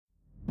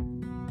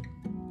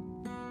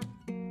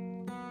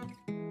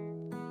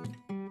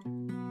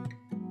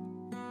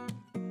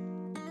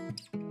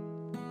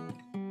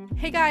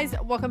Hey guys,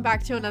 welcome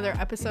back to another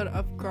episode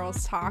of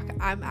Girls Talk.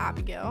 I'm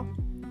Abigail.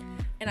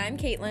 And I'm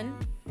Caitlin.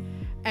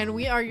 And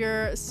we are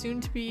your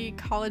soon-to-be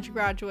college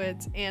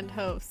graduates and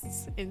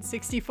hosts in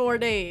 64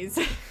 days.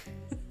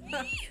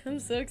 I'm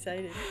so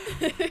excited.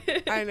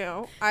 I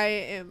know. I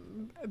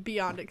am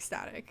beyond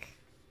ecstatic.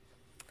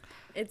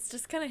 It's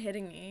just kind of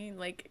hitting me,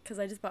 because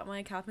I just bought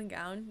my cap and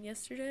gown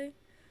yesterday.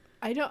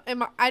 I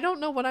don't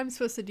know what I'm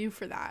supposed to do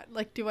for that.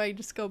 Do I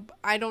just go...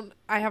 I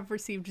have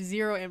received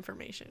zero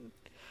information.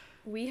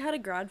 We had a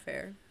grad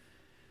fair.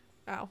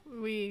 Oh,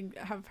 we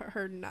have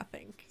heard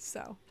nothing,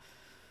 so...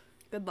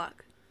 Good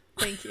luck.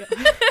 Thank you.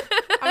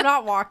 I'm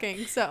not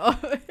walking, so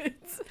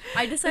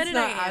I decided it's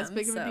not I am, as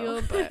big of a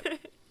deal, but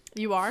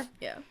you are?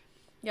 Yeah,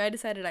 I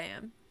decided I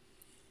am.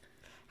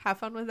 Have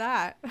fun with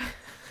that.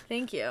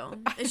 Thank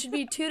you. It should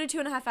be 2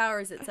 to 2.5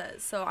 hours, it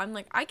says. So I'm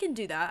like, I can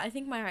do that. I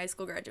think my high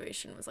school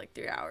graduation was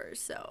 3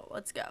 hours, so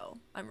let's go.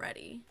 I'm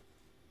ready.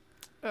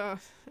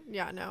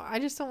 Yeah, no. I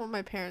just don't want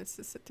my parents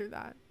to sit through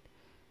that.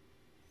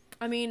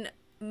 I mean,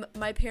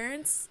 my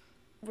parents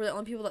were the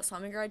only people that saw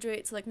me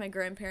graduate, so my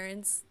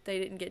grandparents, they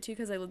didn't get to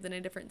because I lived in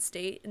a different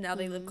state, and now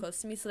they live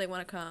close to me, so they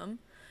want to come.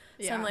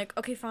 Yeah. So I'm like,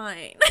 okay,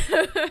 fine.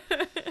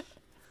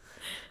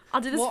 I'll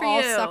do this for you. We'll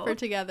all suffer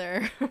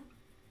together.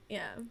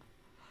 Yeah.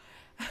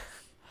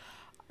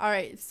 All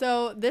right,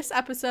 so this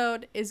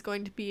episode is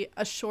going to be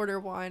a shorter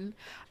one.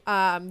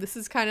 This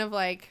is kind of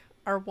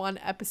our one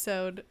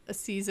episode a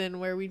season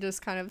where we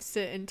just kind of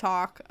sit and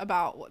talk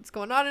about what's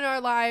going on in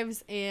our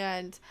lives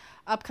and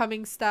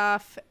upcoming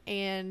stuff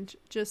and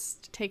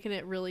just taking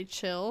it really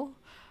chill.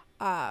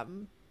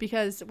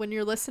 Because when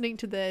you're listening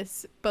to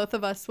this, both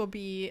of us will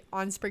be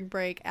on spring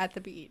break at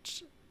the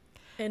beach.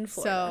 In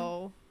Florida.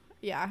 So,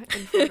 yeah,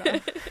 in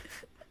Florida.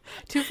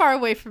 Too far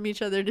away from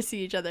each other to see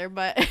each other,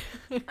 but...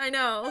 I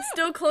know.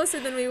 Still closer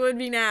than we would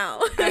be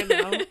now. I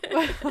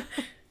know.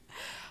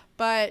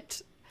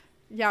 But...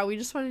 yeah, we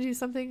just want to do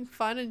something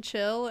fun and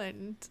chill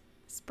and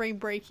spring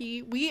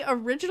breaky. We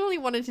originally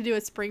wanted to do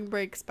a spring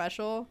break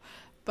special,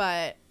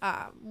 but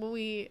when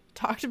we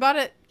talked about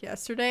it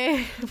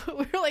yesterday,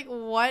 we were like,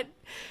 what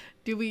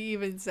do we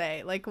even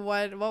say?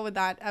 What would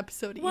that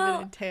episode even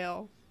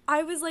entail?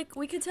 I was like,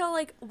 we could tell,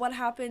 what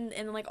happened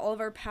in, all of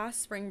our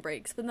past spring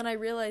breaks, but then I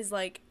realized,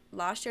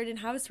 last year I didn't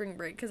have a spring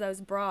break because I was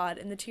abroad,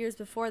 and the 2 years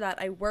before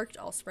that I worked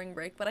all spring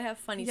break, but I have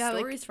funny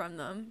stories from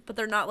them, but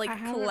they're not, I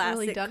haven't classic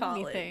really done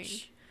college.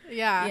 Anything.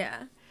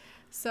 Yeah.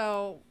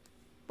 So,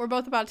 we're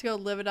both about to go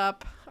live it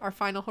up, our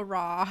final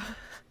hurrah.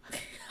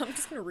 I'm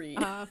just going to read.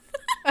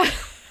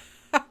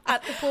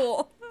 At the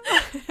pool.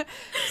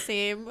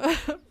 Same.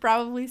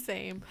 Probably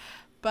same.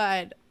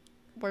 But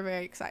we're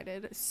very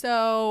excited.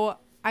 So,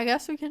 I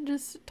guess we can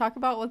just talk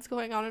about what's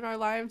going on in our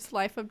lives.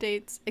 Life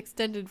updates,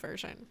 extended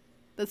version.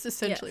 That's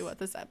essentially what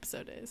this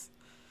episode is.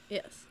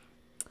 Yes.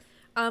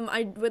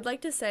 I would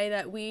like to say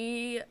that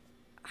we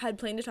had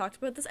planned to talk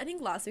about this, I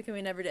think last week, and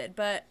we never did,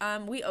 but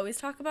we always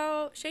talk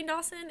about Shane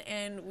Dawson,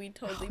 and we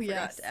totally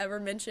forgot to ever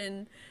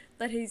mention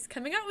that he's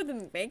coming out with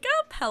a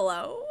makeup.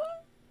 Hello.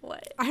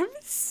 What? I'm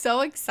so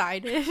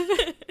excited.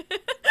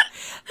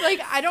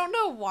 I don't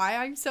know why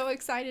I'm so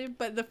excited,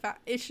 but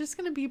it's just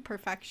gonna be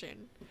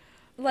perfection.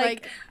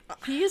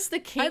 He is the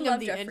king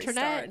of the Jeffree internet.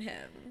 Star in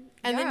him.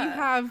 And then you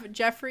have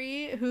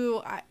Jeffree,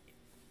 who I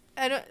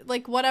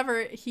don't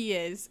whatever he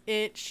is,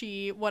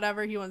 she,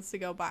 whatever he wants to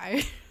go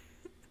by.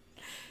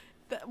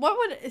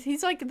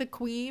 He's the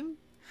queen?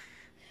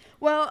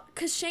 Well,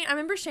 because Shane, I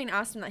remember Shane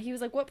asked him that. He was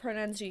like, what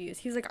pronouns do you use?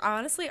 He's like,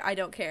 honestly, I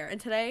don't care. And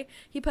today,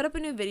 he put up a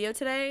new video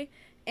today,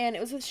 and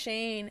it was with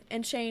Shane,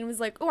 and Shane was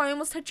like, oh, I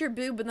almost touched your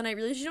boob, but then I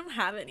realized you don't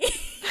have any.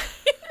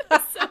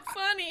 It's so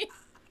funny.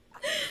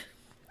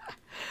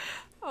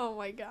 Oh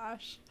my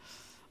gosh.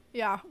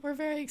 Yeah, we're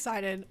very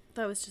excited.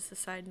 That was just a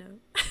side note.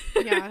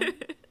 Yeah.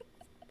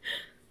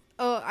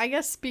 Oh, I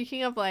guess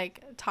speaking of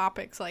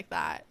topics like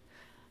that,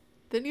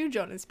 the new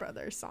Jonas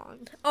Brothers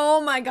song.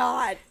 Oh my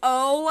god.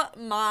 Oh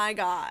my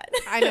god.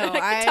 I know.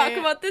 I could talk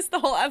about this the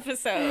whole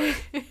episode.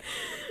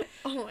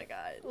 Oh my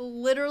god.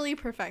 Literally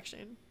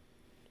perfection.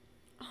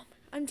 Oh my,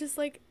 I'm just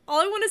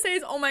all I want to say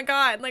is oh my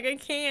god. I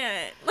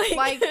can't.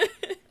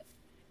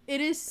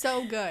 It is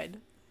so good.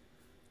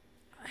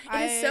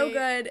 It is so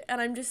good, and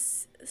I'm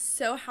just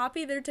so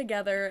happy they're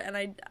together, and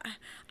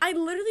I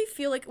literally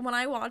feel when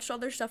I watched all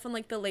their stuff on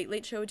the Late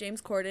Late Show with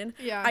James Corden,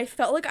 I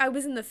felt like I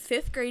was in the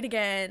 5th grade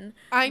again.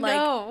 I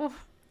know.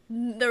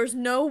 There was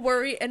no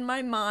worry in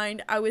my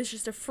mind. I was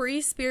just a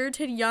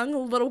free-spirited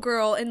young little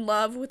girl in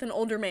love with an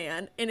older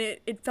man, and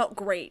it felt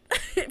great.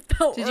 It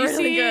felt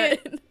really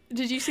good.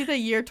 Did you see the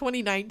year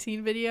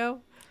 2019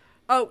 video?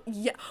 Oh,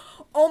 yeah.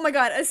 Oh, my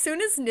God. As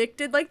soon as Nick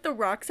did, the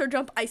Rockstar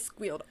jump, I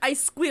squealed. I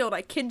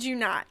kid you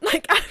not.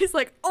 I was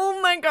like, oh,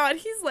 my God.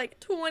 He's,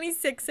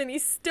 26, and he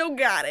still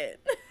got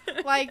it.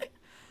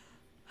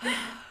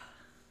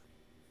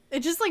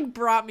 It just, like,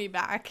 brought me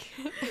back.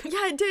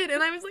 Yeah, it did.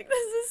 And I was like,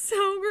 this is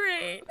so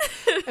great.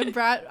 And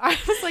Brad, I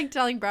was, like,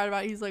 telling Brad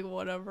about it. He's like,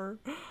 whatever.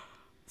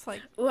 It's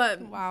like,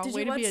 what? Wow,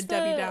 way to be a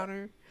Debbie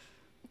Downer.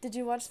 Did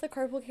you watch the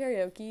Carpool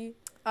Karaoke?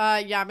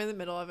 Yeah, I'm in the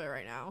middle of it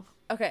right now.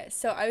 Okay,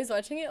 so I was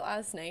watching it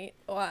last night.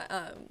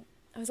 I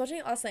was watching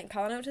it last night.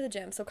 Kyle and I went to the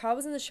gym. So Kyle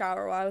was in the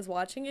shower while I was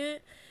watching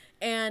it,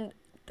 and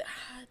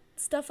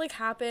stuff like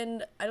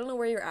happened. I don't know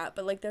where you're at,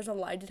 but like there's a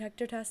lie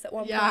detector test at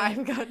one point. Yeah,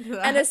 I've gotten to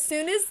that. And as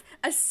soon as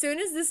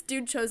this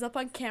dude shows up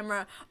on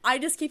camera, I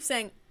just keep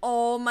saying,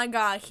 "Oh my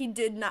god, he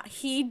did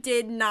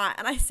not,"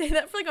 and I say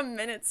that for like a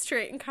minute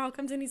straight. And Kyle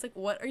comes in, he's like,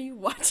 "What are you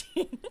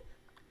watching?"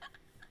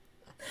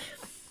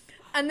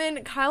 And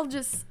then Kyle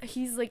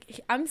he's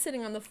like, I'm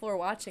sitting on the floor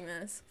watching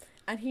this,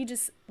 and he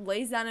just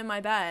lays down in my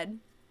bed,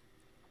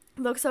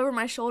 looks over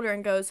my shoulder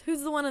and goes,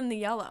 "Who's the one in the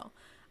yellow?"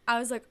 I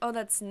was like, "Oh,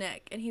 that's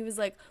Nick." And he was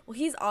like, "Well,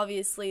 he's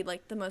obviously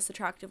like the most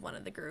attractive one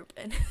in the group."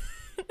 And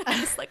I'm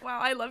just like, "Wow,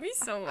 I love you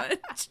so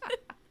much."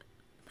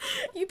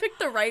 You picked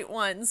the right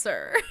one,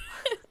 sir.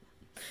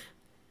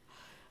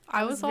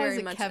 I was always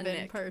a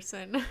Kevin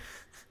person.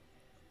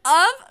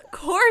 Of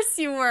course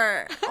you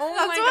were. Oh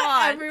That's my what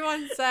god.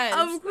 everyone says.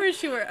 Of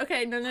course you were.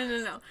 Okay, no.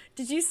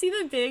 Did you see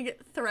the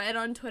big thread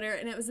on Twitter?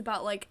 And it was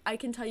about like, I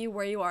can tell you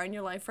where you are in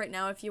your life right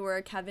now if you were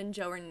a Kevin,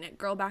 Joe, or Nick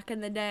girl back in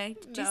the day.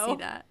 Did you see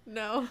that?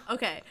 No.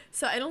 Okay,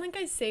 so I don't think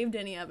I saved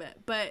any of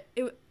it, but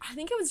I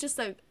think it was just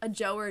a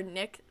Joe or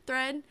Nick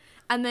thread.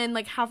 And then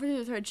like halfway through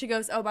the thread, she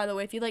goes, "Oh, by the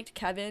way, if you liked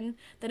Kevin,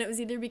 then it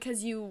was either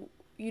because you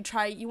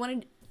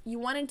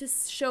wanted to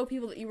show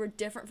people that you were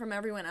different from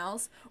everyone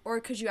else, or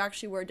because you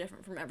actually were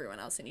different from everyone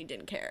else and you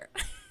didn't care."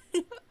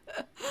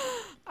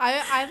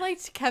 I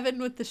liked Kevin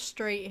with the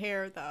straight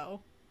hair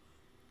though.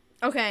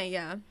 Okay,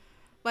 yeah.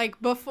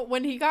 Like before,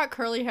 when he got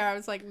curly hair, I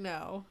was like,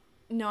 no,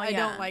 I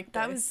don't like this.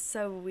 That was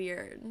so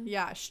weird.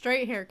 Yeah,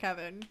 straight hair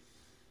Kevin.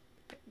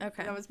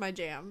 Okay, that was my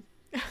jam.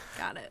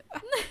 Got it.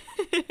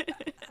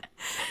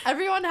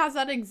 Everyone has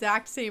that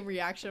exact same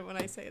reaction when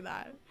I say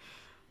that.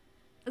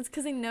 It's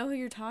because they know who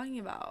you're talking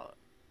about.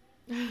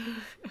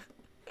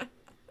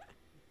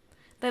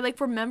 They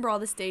like remember all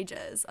the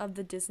stages of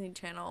the Disney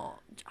Channel.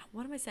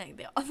 What am I saying?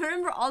 They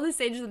remember all the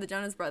stages of the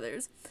Jonas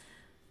Brothers.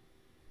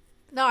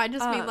 No, I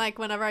just mean like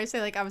whenever I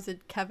say like I was a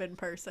Kevin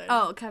person.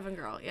 Oh, Kevin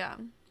girl, yeah.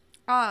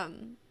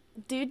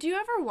 Did you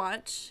ever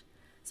watch?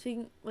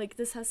 Speaking like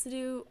this has to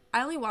do.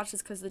 I only watched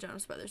this because of the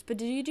Jonas Brothers. But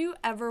did you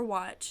ever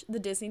watch the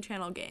Disney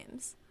Channel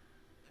games?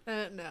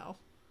 No.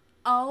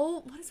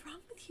 Oh, what is wrong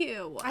with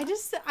you? I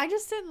just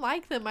didn't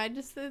like them.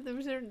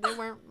 They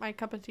weren't my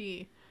cup of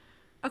tea.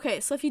 Okay,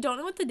 so if you don't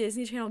know what the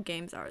Disney Channel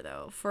games are,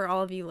 though, for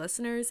all of you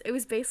listeners, it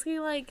was basically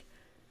like,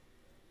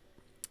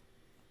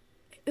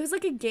 it was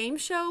like a game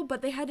show,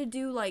 but they had to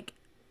do like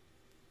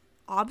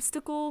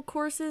obstacle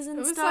courses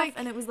and stuff, like,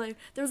 and it was like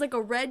there was like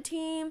a red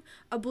team,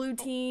 a blue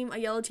team, a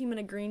yellow team, and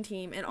a green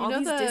team, and all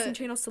these Disney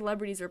Channel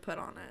celebrities were put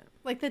on it.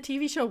 Like the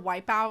TV show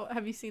Wipeout.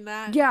 Have you seen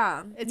that?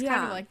 Yeah, it's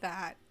kind of like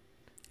that.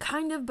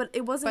 Kind of, but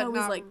it wasn't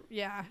always like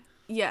yeah.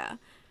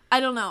 I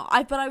don't know.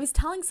 But I was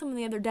telling someone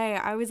the other day,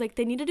 I was like,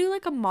 they need to do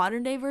like a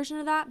modern day version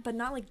of that, but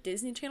not like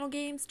Disney Channel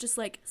games, just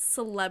like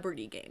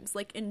celebrity games,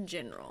 like in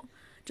general,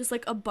 just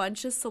like a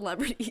bunch of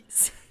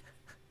celebrities.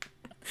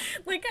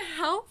 Like,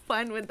 how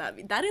fun would that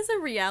be? That is a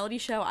reality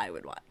show I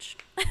would watch.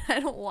 I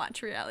don't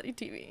watch reality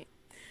TV.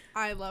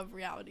 I love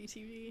reality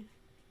TV.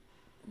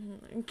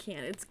 I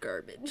can't. It's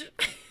garbage.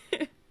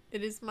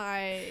 It is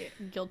my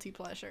guilty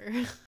pleasure.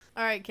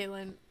 All right,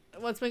 Caitlin,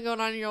 what's been going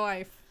on in your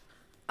life?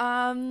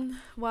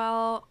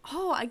 Well,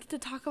 I get to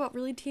talk about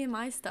really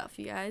TMI stuff,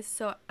 you guys.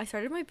 So I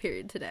started my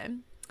period today,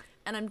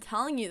 and I'm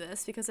telling you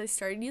this because I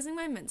started using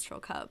my menstrual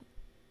cup.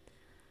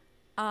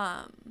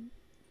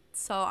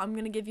 So I'm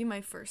gonna give you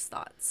my first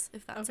thoughts,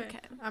 if that's okay.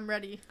 I'm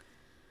ready.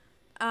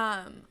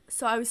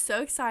 So I was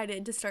so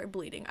excited to start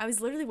bleeding. I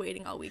was literally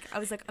waiting all week. I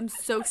was like, I'm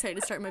so excited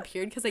to start my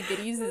period because I get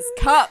to use this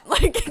cup.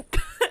 Like,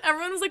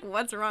 everyone was like,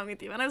 "What's wrong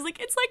with you?" And I was like,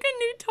 "It's like a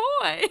new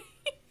toy."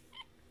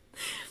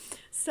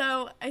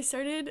 So I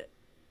started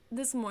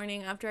this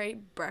morning after I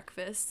ate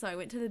breakfast. So I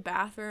went to the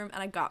bathroom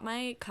and I got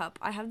my cup.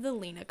 I have the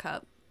Lena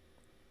cup.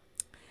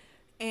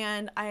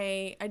 And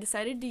I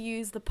decided to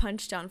use the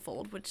punch down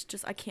fold, which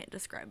just, I can't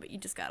describe it. You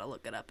just gotta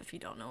look it up if you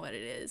don't know what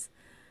it is.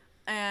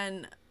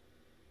 And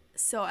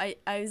so I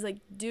was like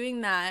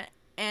doing that,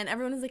 and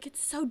everyone was like,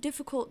 it's so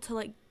difficult to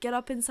like get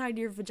up inside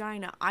your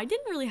vagina. I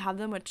didn't really have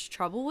that much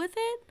trouble with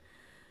it.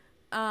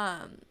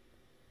 I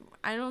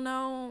don't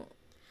know.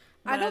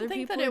 I don't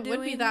think that it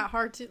would be that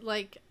hard to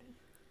like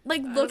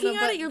looking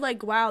at it, you're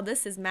like, wow,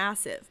 this is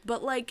massive.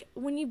 But like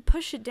when you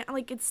push it down,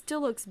 like it still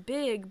looks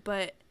big,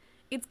 but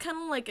it's kind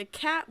of like a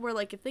cat where,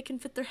 like, if they can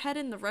fit their head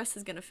in, the rest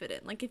is going to fit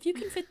in. Like, if you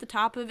can fit the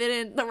top of it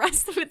in, the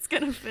rest of it's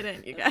going to fit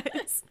in, you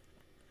guys.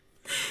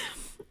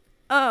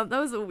 That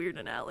was a weird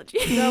analogy.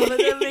 No, but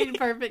that made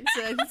perfect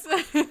sense.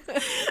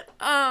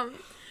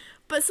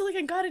 But so, like,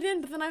 I got it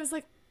in, but then I was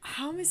like,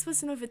 how am I supposed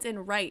to know if it's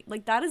in right?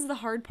 Like, that is the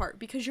hard part,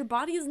 because your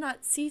body is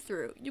not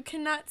see-through. You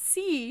cannot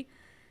see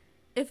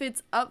if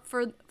it's up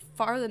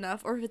far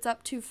enough, or if it's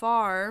up too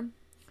far,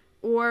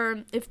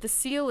 or if the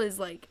seal is,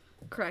 like,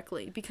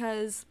 correctly,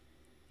 because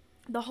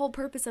the whole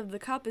purpose of the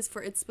cup is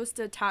it's supposed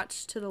to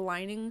attach to the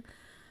lining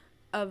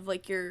of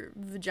like your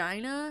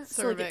vagina, cervix.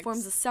 So like it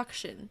forms a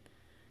suction.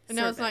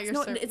 No, it's not your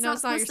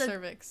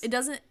cervix.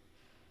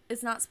 It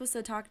it's not supposed to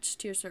attach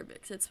to your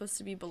cervix. It's supposed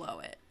to be below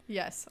it.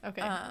 Yes.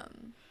 Okay.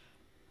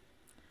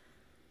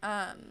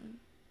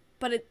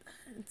 But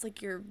it's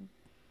like your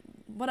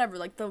whatever,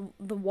 like the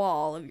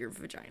wall of your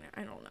vagina.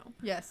 I don't know.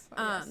 Yes.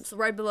 So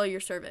right below your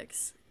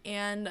cervix.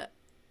 And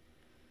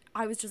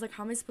I was just like,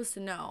 how am I supposed to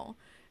know?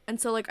 And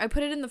so, like, I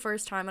put it in the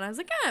first time, and I was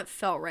like, it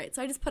felt right.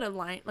 So I just put a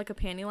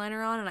panty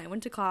liner on, and I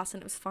went to class,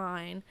 and it was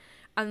fine.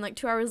 And, like,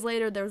 2 hours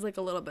later, there was, like,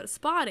 a little bit of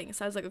spotting.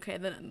 So I was like, okay,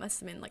 then it must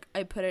have been, like,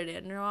 I put it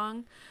in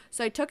wrong.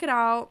 So I took it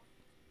out,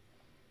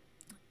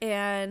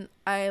 and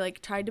I,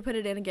 like, tried to put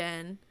it in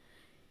again.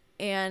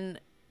 And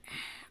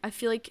I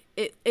feel like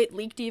it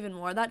leaked even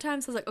more that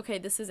time. So I was like, okay,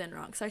 this is in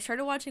wrong. So I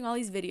started watching all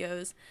these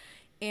videos,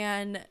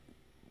 and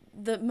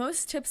the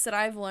most tips that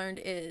I've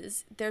learned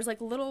is there's, like,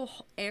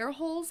 little air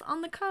holes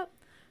on the cup.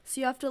 So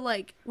you have to,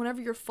 like,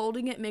 whenever you're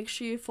folding it, make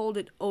sure you fold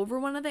it over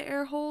one of the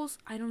air holes.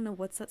 I don't know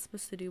what's that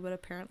supposed to do, but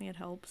apparently it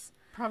helps.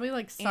 Probably,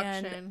 like,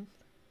 suction.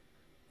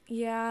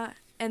 Yeah.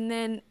 And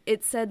then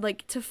it said,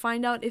 like, to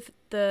find out if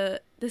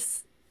the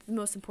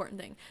most important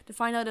thing, to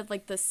find out if,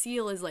 like, the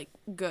seal is, like,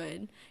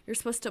 good, you're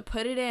supposed to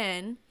put it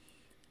in,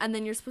 and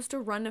then you're supposed to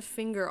run a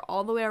finger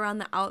all the way around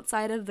the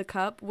outside of the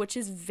cup, which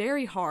is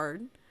very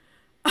hard.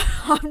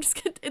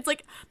 It's,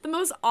 like, the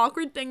most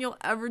awkward thing you'll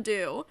ever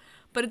do,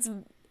 but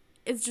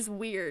it's just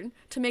weird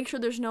to make sure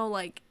there's no,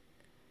 like,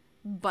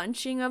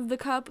 bunching of the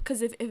cup,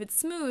 because if it's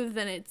smooth,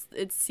 then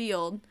it's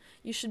sealed.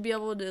 You should be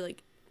able to,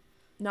 like,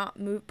 not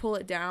pull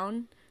it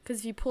down, because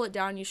if you pull it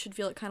down, you should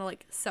feel it kind of,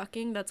 like,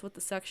 sucking. That's what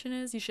the suction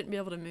is. You shouldn't be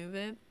able to move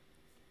it.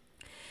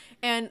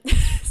 And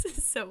this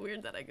is so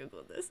weird that I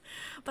googled this,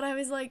 but I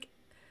was like,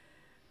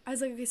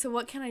 okay, so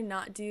what can I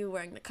not do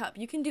wearing the cup?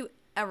 You can do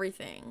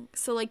everything.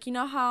 So, like, you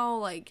know how,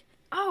 like,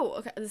 oh,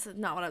 okay, this is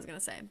not what I was gonna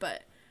say,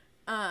 but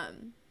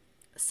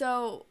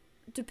so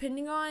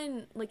depending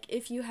on, like,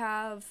 if you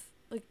have,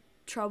 like,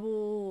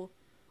 trouble,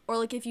 or,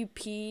 like, if you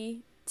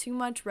pee too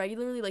much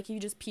regularly, like, you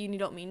just pee and you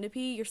don't mean to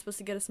pee, you're supposed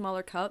to get a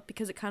smaller cup,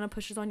 because it kind of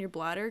pushes on your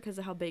bladder because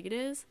of how big it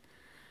is.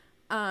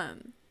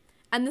 And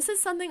this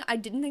is something I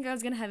didn't think I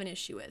was going to have an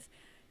issue with.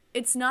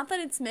 It's not that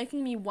it's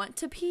making me want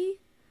to pee,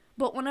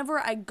 but whenever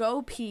I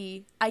go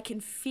pee, I can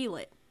feel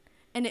it,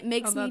 and it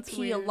makes me pee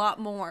weird. A lot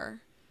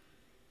more.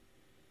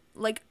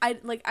 Like, I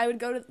would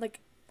go to, like,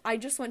 I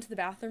just went to the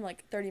bathroom,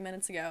 like, 30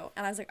 minutes ago,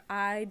 and I was like,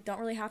 I don't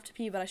really have to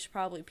pee, but I should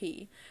probably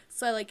pee.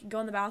 So I, like, go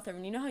in the bathroom,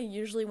 and you know how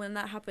usually when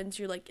that happens,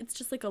 you're like, it's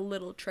just, like, a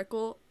little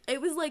trickle? It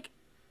was, like,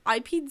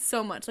 I peed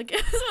so much. Like,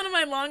 it was one of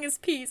my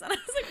longest pees, and I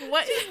was like,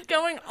 what is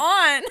going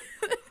on?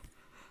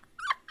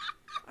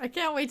 I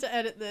can't wait to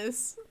edit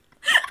this.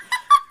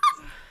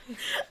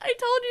 I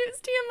told you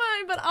it's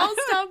TMI, but I'll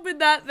stop with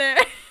that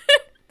there.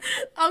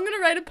 I'm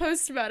gonna write a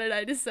post about it,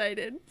 I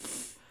decided.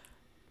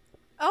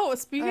 Oh,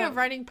 speaking of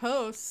writing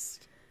posts.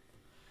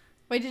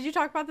 Wait, did you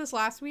talk about this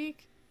last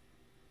week?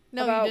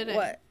 No, about you didn't.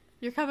 What?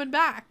 You're coming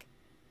back.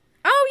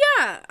 Oh,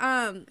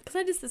 yeah. Because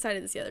I just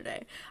decided this the other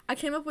day. I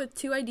came up with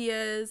 2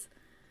 ideas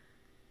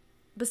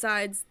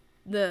besides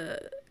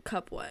the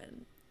cup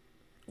one.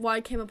 Well,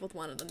 I came up with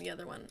one of them. The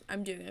other one,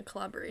 I'm doing a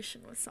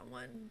collaboration with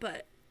someone.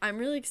 But I'm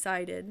really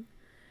excited.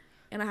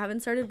 And I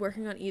haven't started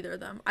working on either of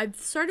them. I've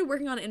started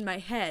working on it in my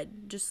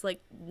head. Just,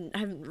 like, I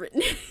haven't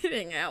written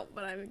anything out,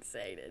 but I'm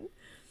excited.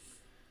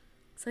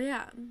 So,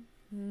 yeah.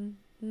 I'm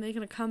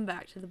making a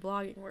comeback to the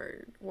blogging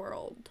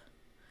world.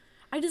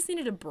 I just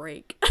needed a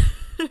break.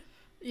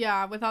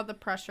 Yeah, without the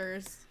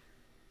pressures.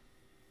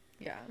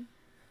 Yeah.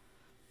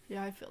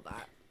 Yeah, I feel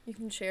that. You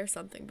can share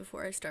something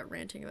before I start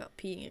ranting about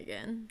peeing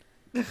again.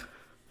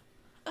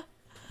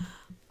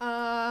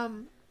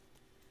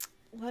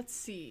 Let's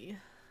see.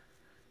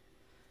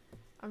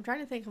 I'm trying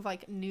to think of,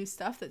 like, new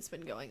stuff that's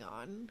been going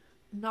on.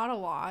 Not a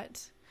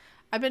lot.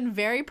 I've been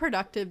very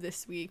productive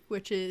this week,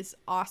 which is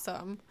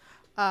awesome.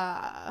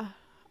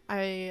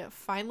 I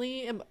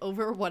finally am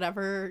over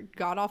whatever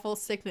god-awful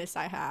sickness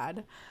I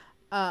had.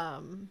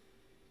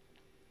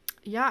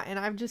 Yeah, and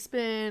I've just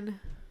been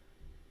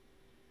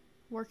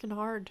working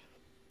hard,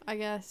 I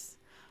guess.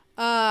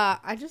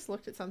 I just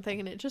looked at something,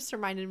 and it just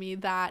reminded me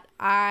that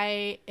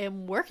I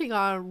am working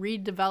on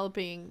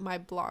redeveloping my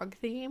blog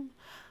theme.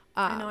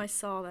 I know, I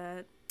saw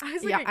that. I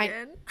was like,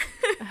 again?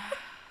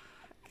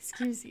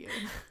 Excuse you.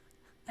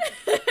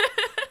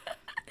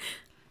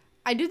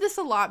 I do this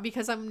a lot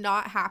because I'm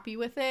not happy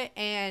with it,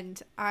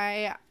 and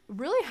I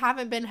really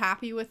haven't been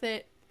happy with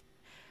it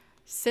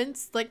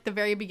since, like, the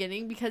very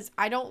beginning, because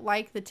I don't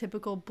like the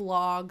typical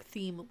blog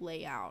theme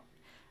layout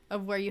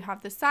of where you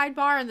have the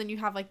sidebar and then you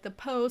have, like, the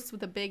post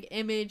with a big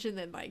image and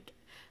then, like,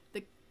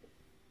 the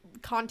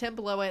content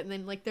below it and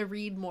then, like, the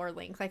read more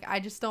link. Like,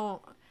 I'm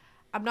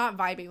not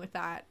vibing with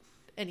that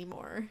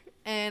anymore.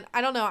 And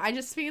I don't know, I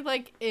just feel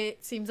like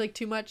it seems like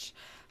too much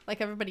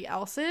like everybody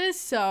else's.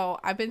 So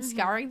I've been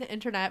scouring the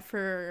internet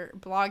for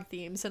blog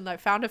themes, and I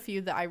found a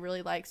few that I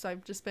really like. So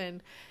I've just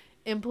been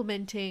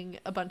implementing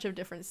a bunch of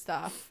different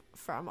stuff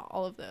from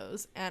all of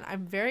those, and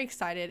I'm very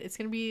excited. It's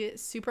gonna be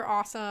super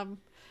awesome.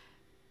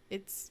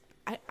 It's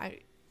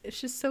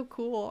just so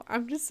cool.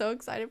 I'm just so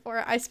excited for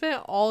it. I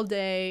spent all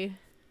day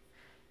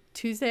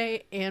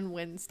Tuesday and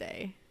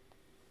Wednesday.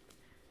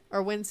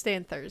 Or Wednesday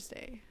and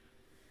Thursday.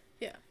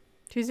 Yeah.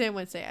 Tuesday and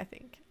Wednesday, I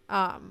think.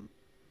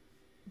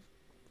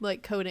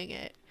 Like coding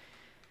it.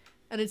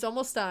 And it's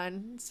almost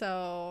done.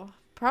 So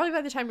probably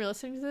by the time you're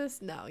listening to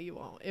this, no, you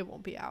won't. It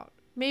won't be out.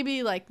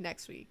 Maybe like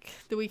next week,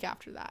 the week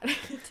after that.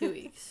 2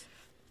 weeks.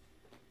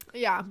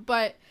 Yeah,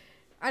 but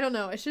I don't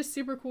know. It's just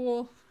super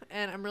cool.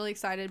 And I'm really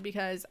excited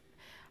because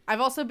I've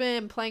also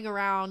been playing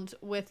around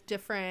with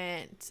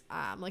different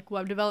like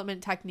web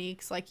development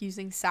techniques, like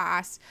using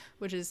Sass,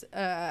 which is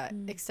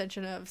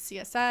extension of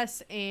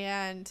CSS,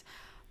 and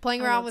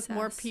playing around with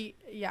Sass.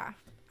 Yeah,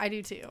 I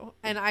do too.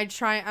 And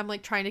I'm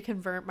like trying to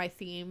convert my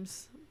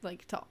themes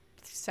like to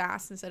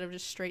Sass instead of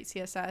just straight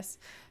CSS.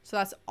 So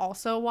that's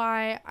also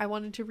why I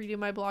wanted to redo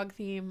my blog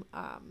theme.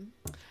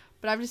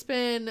 But I've just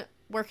been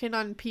working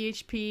on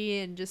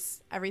PHP and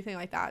just everything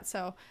like that.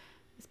 So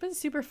it's been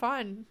super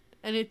fun.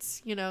 And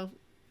it's, you know,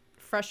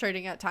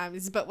 frustrating at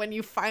times, but when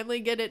you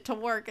finally get it to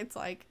work, it's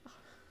like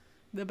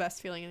the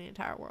best feeling in the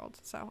entire world.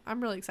 So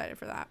I'm really excited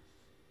for that.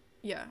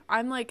 Yeah,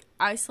 I'm like,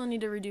 I still need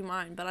to redo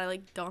mine, but I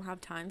like don't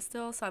have time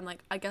still, so I'm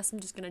like, I guess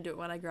I'm just gonna do it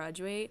when I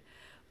graduate.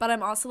 But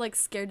I'm also like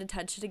scared to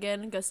touch it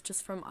again, because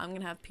just from I'm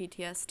gonna have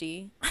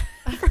PTSD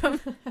from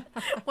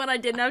when I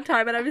didn't have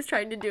time and I was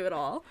trying to do it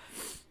all.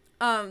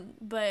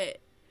 But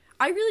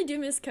I really do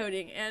miss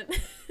coding, and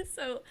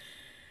so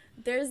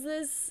there's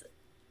this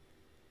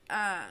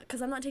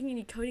because I'm not taking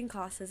any coding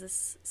classes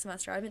this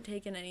semester. I haven't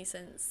taken any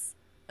since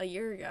a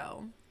year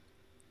ago.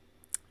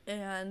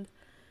 And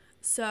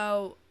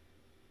so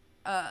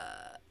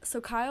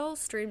Kyle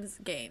streams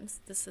games.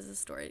 This is a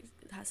story.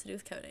 It has to do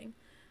with coding.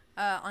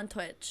 On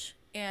Twitch.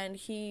 And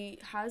he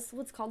has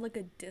what's called like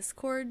a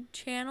Discord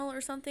channel or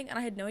something. And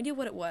I had no idea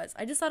what it was.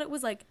 I just thought it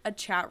was like a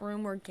chat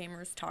room where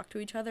gamers talk to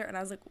each other. And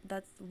I was like,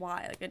 that's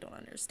why. Like, I don't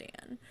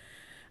understand.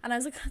 And I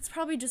was like, that's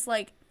probably just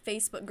like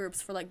Facebook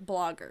groups for like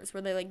bloggers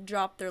where they like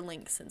drop their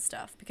links and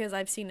stuff, because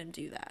I've seen him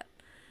do that.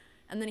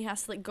 And then he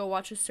has to like go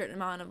watch a certain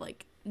amount of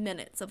like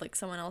minutes of like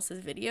someone else's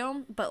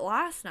video. But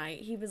last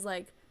night he was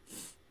like,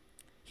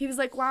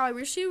 wow, I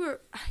wish you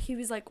were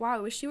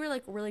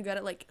like really good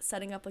at like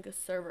setting up like a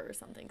server or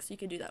something so you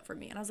could do that for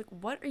me. And I was like,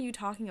 what are you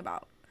talking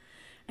about?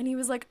 And he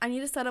was like, I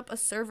need to set up a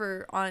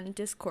server on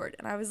Discord.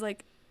 And I was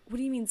like, what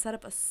do you mean set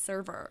up a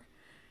server?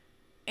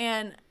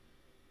 And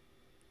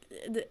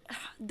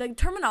the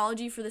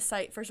terminology for the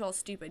site, first of all, is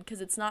stupid,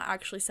 because it's not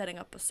actually setting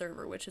up a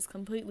server, which is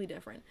completely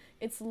different.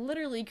 It's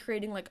literally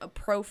creating like a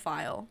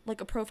profile. Like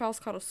a profile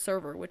is called a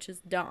server, which is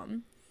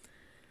dumb.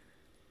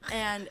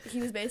 And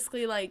he was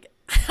basically like,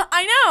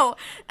 I know.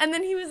 And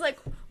then he was like,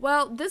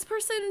 well, this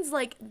person's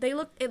like,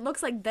 it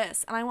looks like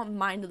this, and I want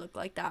mine to look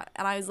like that.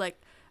 And I was like,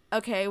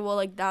 okay, well,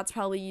 like that's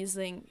probably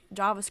using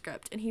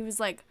JavaScript. And he was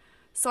like,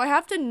 so I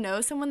have to know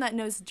someone that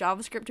knows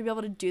JavaScript to be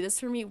able to do this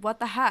for me? What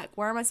the heck?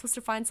 Where am I supposed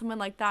to find someone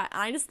like that? And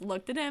I just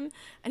looked at him,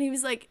 and he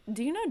was like,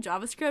 do you know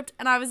JavaScript?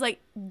 And I was like,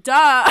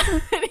 duh.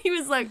 And he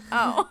was like,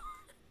 oh.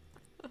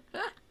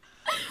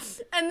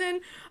 And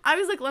then I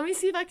was like, let me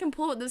see if I can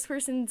pull what this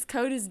person's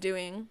code is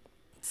doing,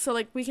 so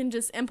like we can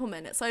just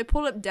implement it. So I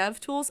pulled up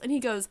DevTools, and he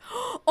goes,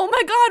 oh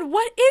my god,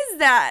 what is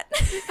that?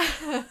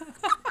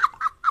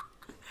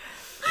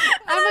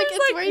 I'm like,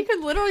 it's like, where you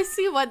can literally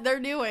see what they're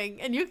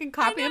doing, and you can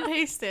copy and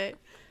paste it.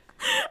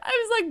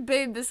 I was like,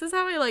 babe, this is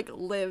how I like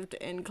lived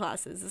in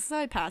classes. This is how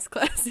I passed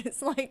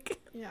classes. Like,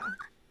 yeah.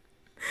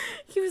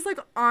 He was like,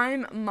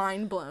 I'm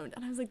mind blown.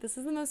 And I was like, this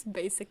is the most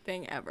basic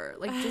thing ever.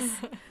 Like, just,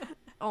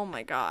 oh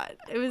my god.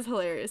 It was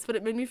hilarious, but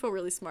it made me feel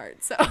really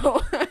smart. So,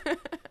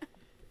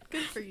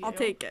 good for you. I'll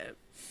take it.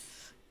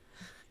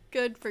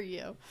 Good for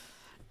you.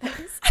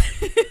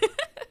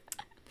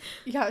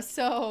 Yeah,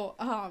 so,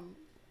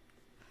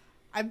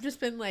 I've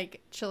just been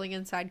like chilling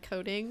inside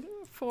coding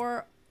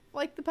for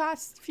like the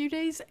past few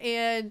days,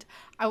 and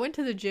I went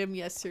to the gym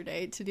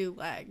yesterday to do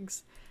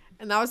legs,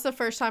 and that was the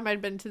first time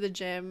I'd been to the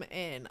gym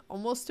in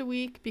almost a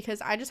week,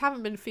 because I just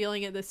haven't been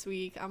feeling it this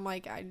week. I'm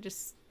like, I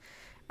just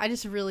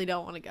really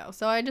don't want to go,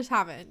 so I just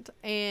haven't.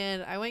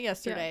 And I went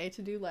yesterday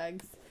to do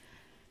legs,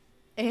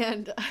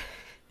 and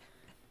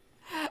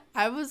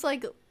I was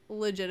like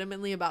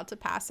legitimately about to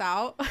pass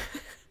out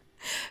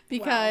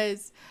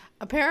because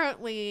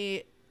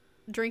apparently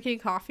drinking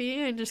coffee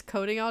and just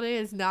coding all day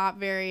is not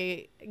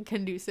very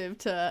conducive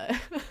to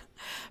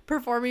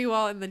performing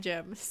well in the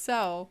gym.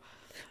 So,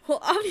 well,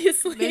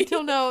 obviously,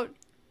 mental note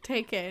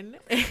taken.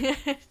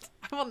 I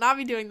will not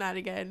be doing that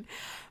again.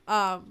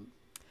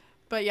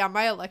 But yeah,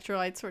 my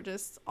electrolytes were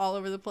just all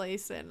over the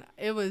place, and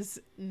it was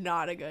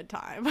not a good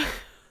time.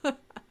 I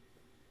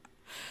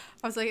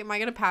was like, am I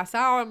gonna pass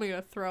out? Am I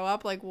gonna throw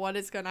up? Like, what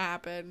is gonna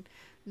happen?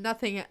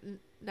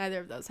 Neither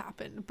of those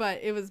happened, but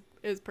it was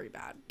pretty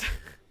bad.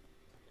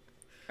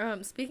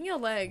 Speaking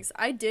of legs,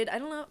 I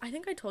don't know, I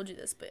think I told you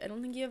this, but I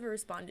don't think you ever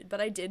responded, but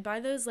I did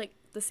buy those, like,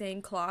 the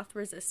same cloth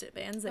resistant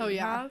bands that you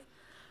have.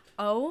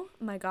 Oh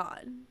my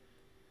god.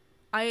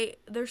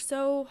 They're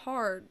so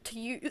hard to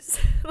use.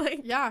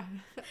 Like, yeah,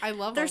 I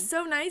love them. They're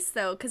so nice,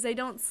 though, because they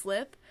don't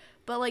slip,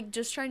 but, like,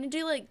 just trying to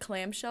do, like,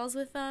 clamshells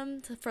with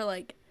them for,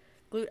 like,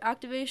 glute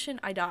activation,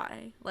 I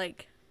die.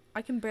 Like,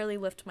 I can barely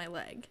lift my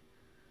leg.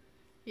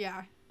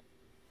 Yeah.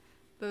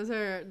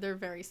 They're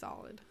very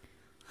solid.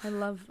 I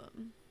love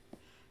them.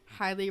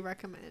 Highly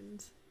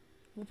recommend.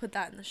 We'll put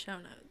that in the show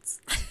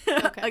notes.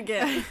 Okay.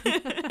 Again.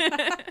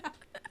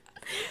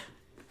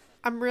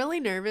 I'm really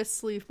nervous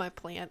to leave my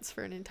plants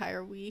for an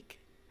entire week.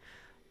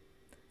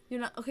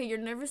 You're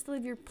nervous to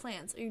leave your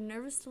plants. Are you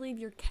nervous to leave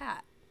your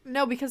cat?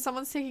 No, because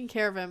someone's taking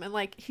care of him, and,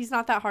 like, he's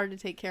not that hard to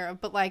take care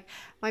of, but, like,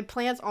 my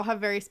plants all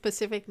have very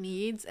specific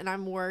needs, and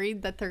I'm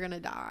worried that they're gonna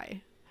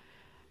die.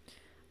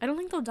 I don't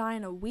think they'll die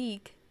in a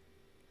week.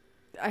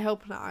 I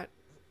hope not.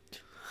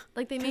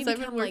 Like, they may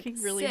become, I've been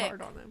working really sick,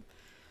 hard on them.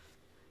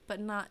 but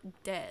not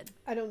dead.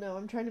 I don't know.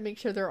 I'm trying to make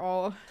sure they're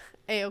all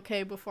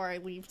A-okay before I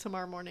leave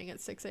tomorrow morning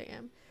at 6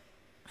 a.m.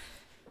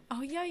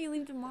 Oh, yeah, you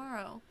leave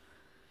tomorrow.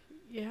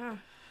 Yeah.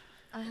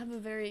 I have a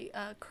very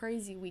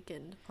crazy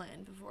weekend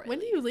planned before I When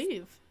do you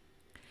leave?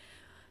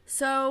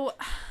 So,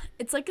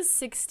 it's like a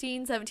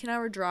 16,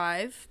 17-hour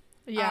drive.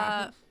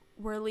 Yeah.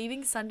 We're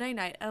leaving Sunday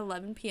night at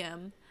 11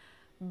 p.m.,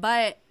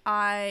 but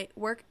I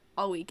work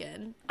all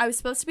weekend. I was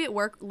supposed to be at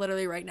work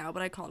literally right now,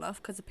 but I called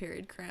off because of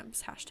period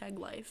cramps.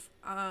 #life.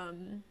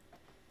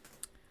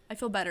 I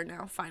feel better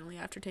now, finally,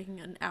 after taking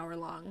an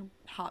hour-long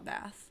hot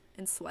bath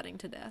and sweating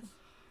to death.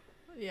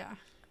 Yeah.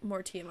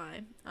 More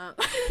TMI.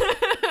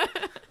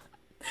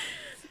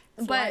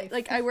 It's But, life.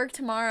 like, I work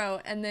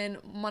tomorrow, and then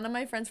one of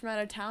my friends from out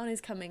of town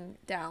is coming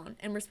down,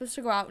 and we're supposed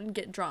to go out and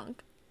get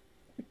drunk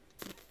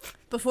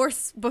before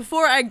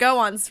I go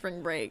on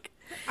spring break.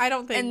 I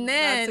don't think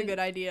that's a good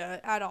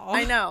idea at all.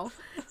 I know.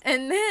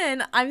 And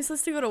then I'm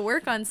supposed to go to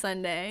work on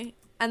Sunday,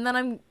 and then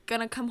I'm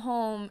gonna come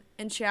home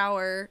and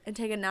shower and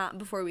take a nap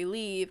before we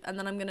leave, and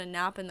then I'm gonna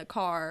nap in the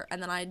car,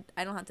 and then I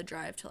don't have to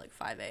drive till like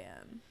 5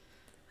 a.m.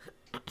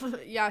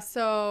 Yeah,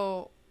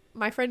 so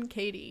my friend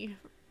Katie,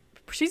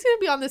 she's gonna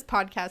be on this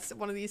podcast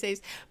one of these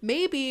days.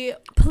 Maybe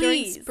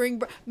Please.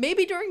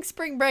 during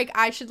spring break,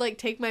 I should, like,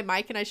 take my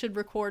mic and I should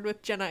record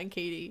with Jenna and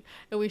Katie,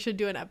 and we should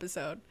do an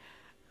episode.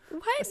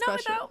 What?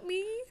 Especially- Not without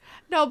me?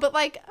 No, but,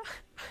 like,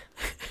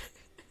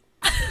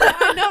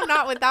 I know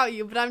not without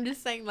you, but I'm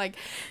just saying, like,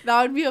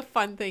 that would be a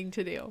fun thing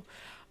to do.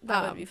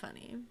 That would be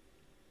funny.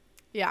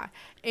 Yeah,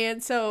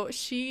 and so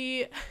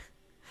she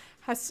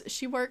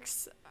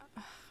works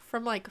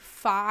from like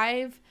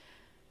 5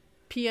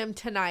 p.m.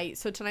 tonight.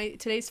 So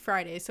today's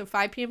Friday, so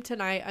 5 p.m.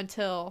 tonight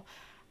until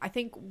I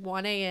think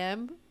 1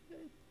 a.m.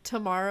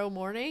 tomorrow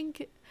morning.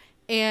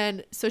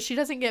 And so she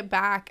doesn't get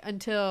back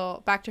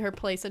to her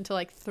place until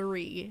like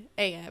 3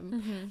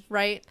 a.m.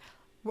 Right?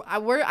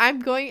 I'm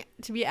going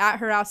to be at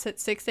her house at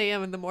 6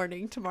 a.m. in the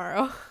morning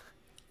tomorrow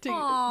to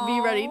Aww.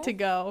 be ready to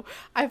go.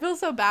 I feel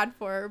so bad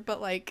for her, but,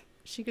 like,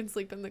 she can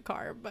sleep in the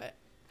car. But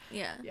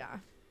Yeah.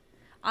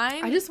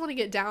 I just want to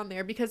get down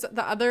there because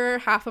the other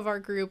half of our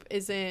group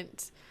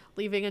isn't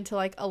leaving until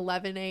like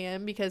 11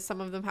 a.m. because some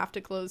of them have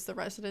to close the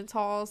residence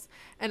halls.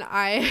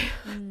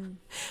 And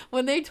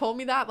when they told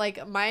me that,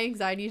 like, my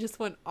anxiety just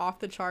went off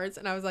the charts,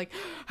 and I was like,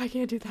 I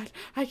can't do that.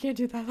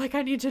 Like,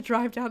 I need to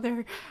drive down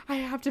there. I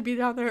have to be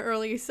down there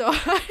early. So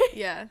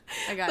Yeah,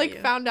 I got like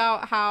you. found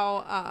out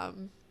how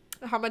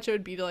much it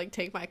would be to, like,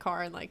 take my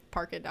car and, like,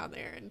 park it down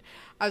there, and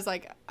I was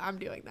like, I'm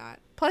doing that.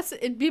 Plus,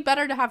 it'd be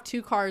better to have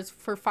 2 cars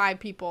for 5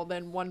 people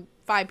than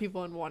 5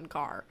 people in 1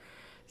 car.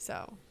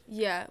 So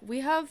Yeah,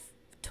 we have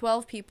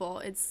 12 people.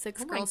 It's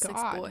 6 Oh my girls, 6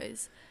 God.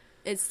 boys.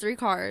 It's 3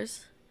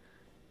 cars.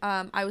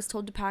 I was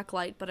told to pack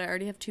light, but I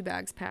already have 2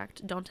 bags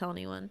packed. Don't tell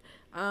anyone.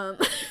 I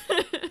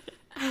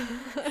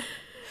But-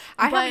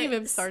 haven't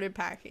even started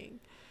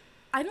packing.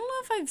 I don't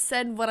know if I've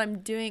said what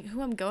I'm doing,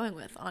 who I'm going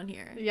with on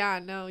here. Yeah,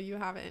 no, you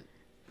haven't.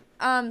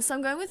 So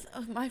I'm going with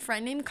my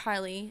friend named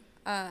Kylie.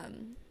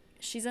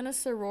 She's in a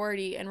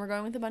sorority, and we're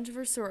going with a bunch of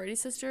her sorority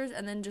sisters,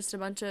 and then just a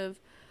bunch of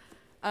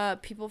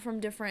people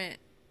from different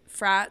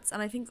frats,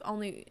 and I think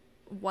only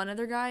one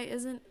other guy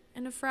isn't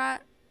in a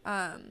frat.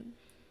 Yeah,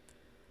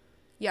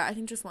 I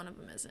think just one of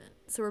them isn't.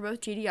 So we're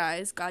both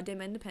GDIs,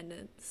 goddamn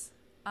independence.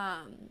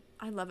 I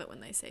love it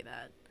when they say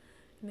that.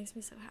 It makes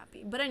me so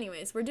happy. But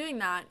anyways, we're doing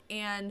that,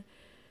 and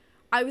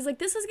I was like,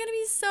 this is gonna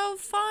be so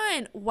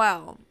fun.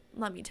 Well,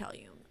 let me tell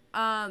you.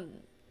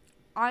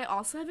 I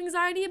also have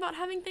anxiety about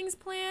having things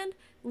planned.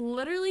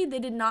 Literally, they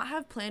did not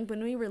have planned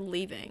when we were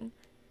leaving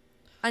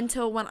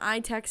until when I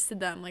texted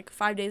them like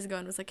 5 days ago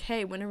and was like,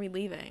 hey, when are we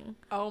leaving?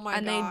 Oh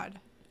my God.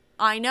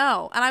 I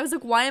know. And I was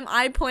like, why am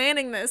I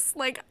planning this?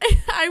 Like,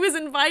 I was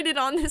invited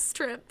on this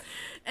trip.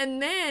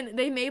 And then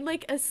they made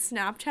like a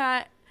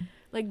Snapchat,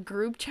 like,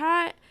 group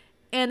chat,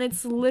 and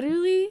it's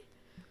literally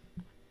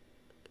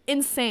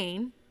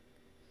insane.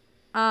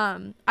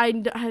 I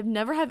have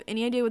never have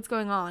any idea what's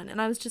going on,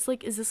 and I was just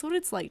like, is this what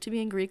it's like to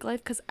be in Greek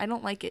life? Because I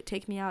don't like it.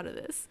 Take me out of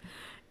this.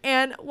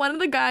 And one of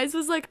the guys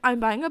was like, I'm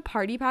buying a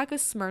party pack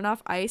of Smirnoff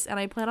Ice, and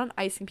I plan on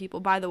icing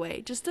people, by the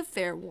way, just a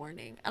fair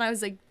warning. And I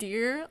was like,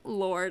 dear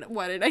Lord,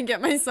 what did I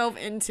get myself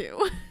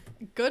into?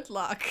 Good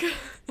luck.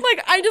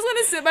 Like, I just want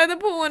to sit by the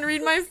pool and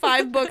read my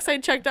 5 books I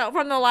checked out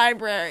from the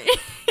library.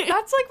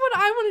 That's like what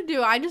I want to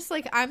do. I just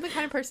like, I'm the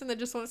kind of person that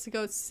just wants to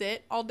go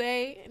sit all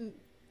day and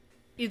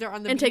either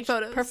on the beach, take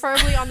photos,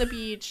 preferably on the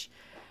beach,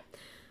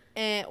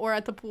 or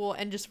at the pool,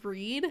 and just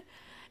read.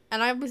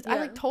 And I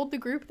like told the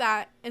group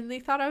that, and they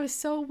thought I was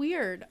so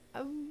weird.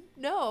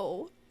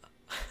 No.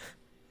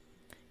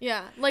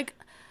 Yeah, like,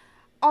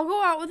 I'll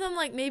go out with them,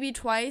 like, maybe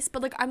twice,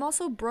 but, like, I'm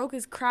also broke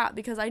as crap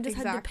because I just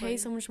had to pay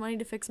so much money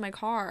to fix my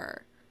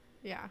car.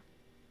 Yeah.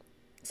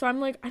 So I'm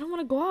like, I don't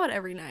want to go out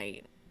every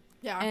night.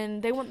 Yeah.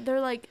 And they're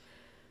like,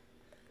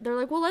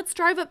 well, let's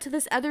drive up to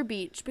this other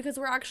beach because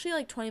we're actually,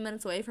 like, 20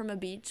 minutes away from a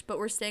beach, but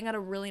we're staying at a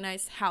really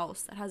nice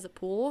house that has a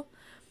pool.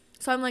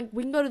 So I'm like,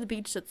 we can go to the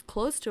beach that's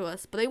close to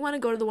us, but they want to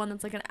go to the one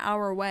that's, like, an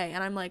hour away.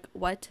 And I'm like,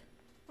 what?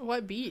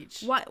 What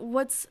beach?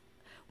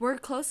 We're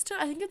close to,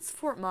 I think it's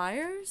Fort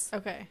Myers.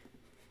 Okay.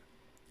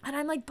 And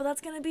I'm like, but that's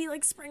going to be,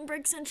 like, Spring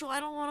Break Central. I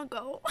don't want to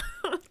go.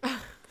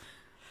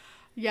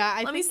 Yeah,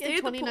 I think in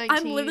 2019...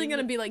 I'm literally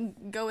going to be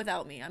like, go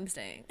without me. I'm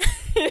staying.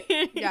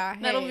 Yeah,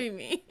 That'll be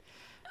me.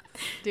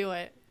 Do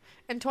it.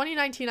 In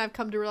 2019, I've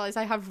come to realize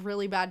I have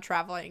really bad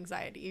travel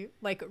anxiety.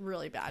 Like,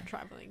 really bad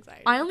travel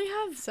anxiety. I only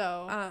have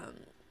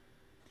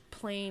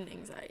plane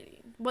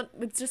anxiety.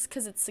 It's just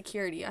because it's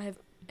security. I have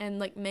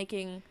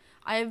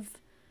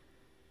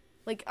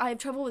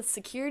trouble with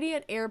security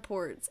at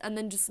airports and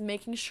then just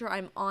making sure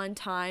I'm on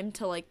time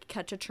to, like,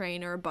 catch a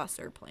train or a bus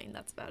or a plane.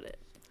 That's about it.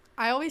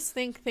 I always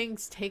think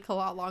things take a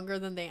lot longer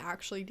than they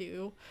actually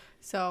do.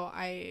 So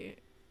I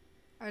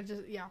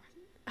just, yeah.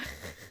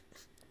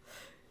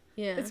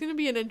 Yeah. It's going to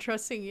be an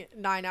interesting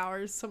 9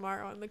 hours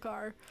tomorrow in the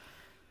car.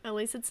 At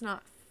least it's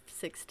not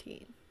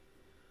 16.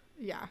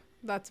 Yeah,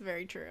 that's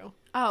very true.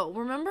 Oh,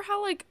 remember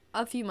how, like,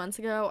 a few months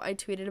ago I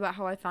tweeted about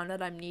how I found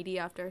out I'm needy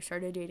after I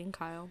started dating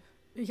Kyle?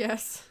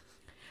 Yes.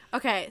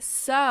 Okay,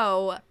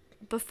 so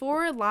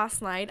before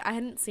last night, I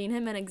hadn't seen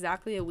him in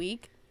exactly a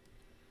week.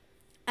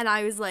 And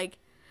I was like,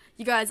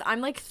 you guys, I'm,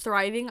 like,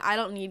 thriving. I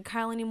don't need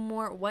Kyle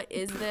anymore. What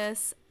is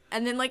this?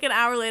 And then, like, an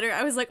hour later,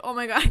 I was like, oh,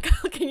 my God,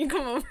 Kyle, can you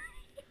come over?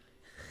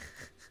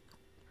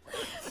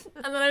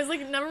 And then I was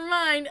like, never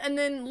mind. And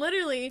then,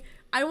 literally,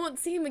 I won't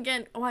see him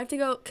again. Oh, I have to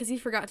go, because he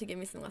forgot to give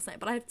me something last night.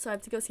 But I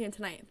have to go see him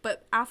tonight.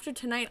 But after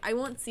tonight, I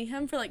won't see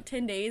him for, like,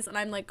 10 days. And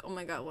I'm like, oh,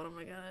 my God, what am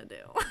I going to do?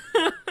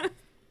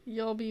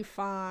 You'll be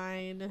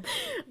fine.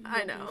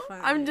 I know.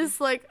 I'm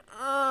just like,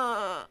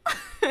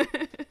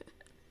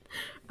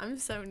 I'm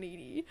so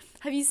needy.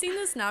 Have you seen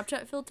the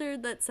Snapchat filter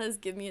that says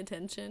give me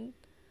attention?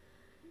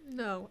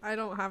 No, I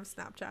don't have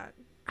Snapchat.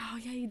 Oh,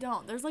 yeah, you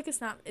don't. There's like a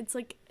it's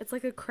like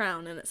a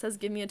crown and it says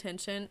give me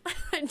attention.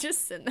 I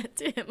just send that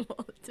to him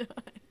all the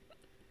time.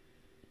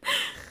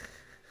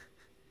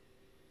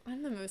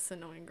 I'm the most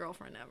annoying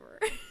girlfriend ever.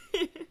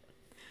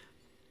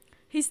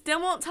 He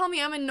still won't tell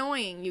me I'm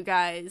annoying, you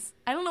guys.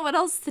 I don't know what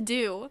else to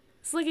do.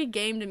 It's like a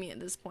game to me at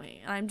this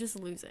point, and I'm just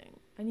losing.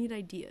 I need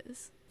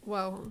ideas.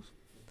 Well,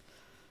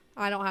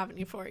 I don't have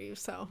any for you,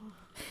 so.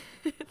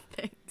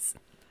 Thanks.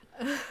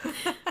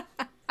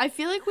 I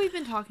feel like we've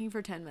been talking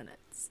for 10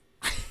 minutes.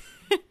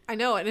 I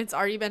know, and it's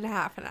already been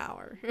half an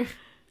hour.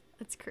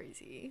 That's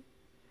crazy.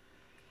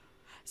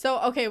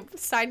 So, okay,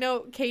 side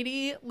note,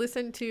 Katie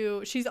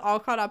she's all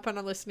caught up on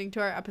listening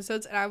to our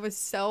episodes, and I was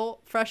so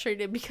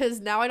frustrated because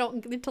now I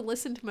don't get to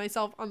listen to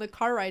myself on the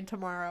car ride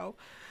tomorrow.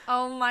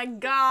 Oh my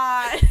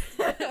God.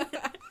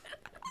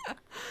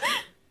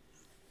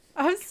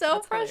 I'm so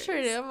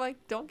frustrated. Hilarious. I'm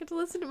like, don't get to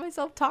listen to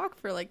myself talk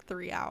for like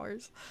 3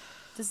 hours.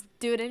 Just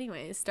do it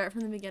anyways. Start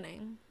from the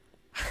beginning.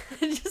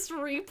 Just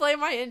replay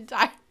my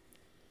entire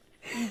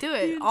Do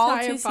it. All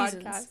 2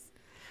 seasons. Podcast.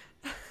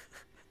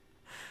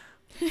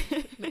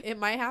 It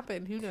might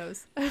happen. Who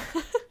knows?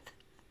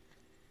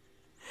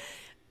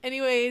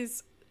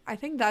 Anyways, I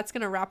think that's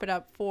going to wrap it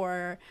up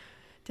for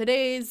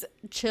today's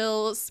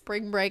chill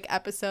spring break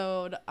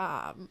episode.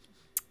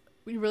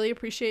 We really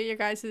appreciate your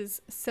guys'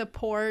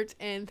 support,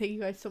 and thank you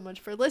guys so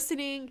much for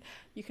listening.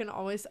 You can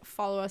always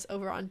follow us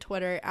over on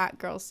Twitter at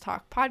Girls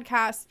Talk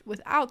Podcast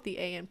without the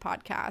A in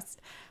podcast.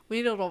 We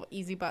need a little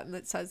easy button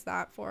that says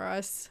that for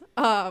us.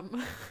 But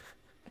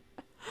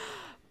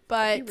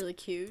that'd be really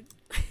cute.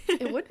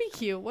 It would be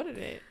cute, wouldn't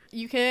it?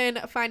 You can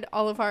find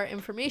all of our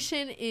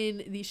information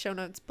in the show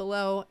notes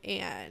below,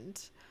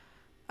 and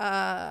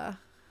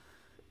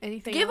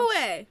anything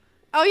giveaway.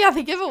 Oh yeah,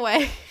 the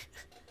giveaway.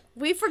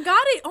 We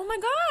forgot it. Oh my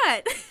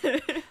God.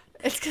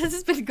 It's because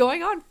it's been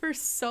going on for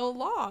so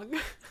long.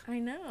 I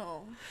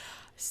know.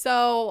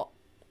 So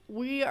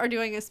we are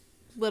doing this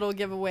little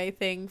giveaway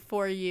thing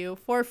for you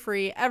for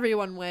free.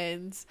 Everyone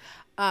wins.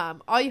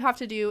 All you have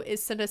to do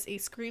is send us a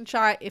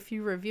screenshot if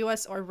you review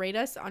us or rate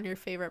us on your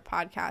favorite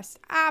podcast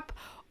app,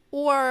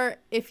 or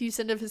if you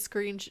send us a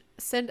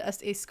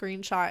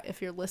screenshot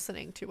if you're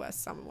listening to us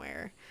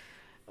somewhere,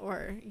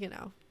 or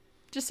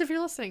just if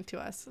you're listening to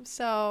us.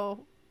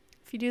 So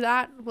if you do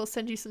that, we'll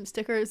send you some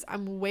stickers.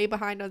 I'm way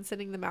behind on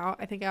sending them out.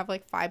 I think I have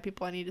like 5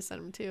 people I need to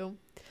send them to.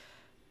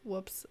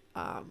 Whoops.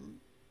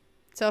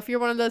 So if you're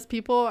one of those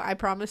people, I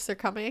promise they're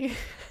coming.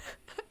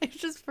 I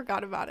just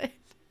forgot about it.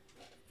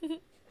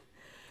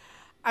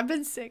 I've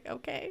been sick,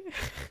 okay?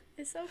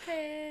 It's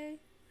okay.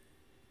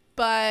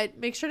 But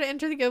make sure to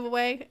enter the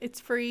giveaway. It's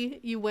free.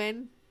 You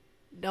win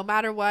no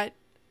matter what.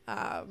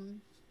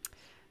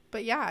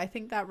 But yeah, I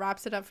think that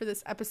wraps it up for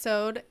this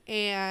episode.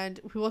 And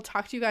we will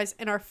talk to you guys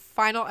in our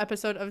final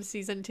episode of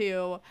season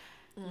 2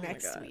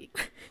 next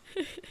week.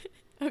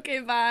 Okay,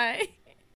 bye.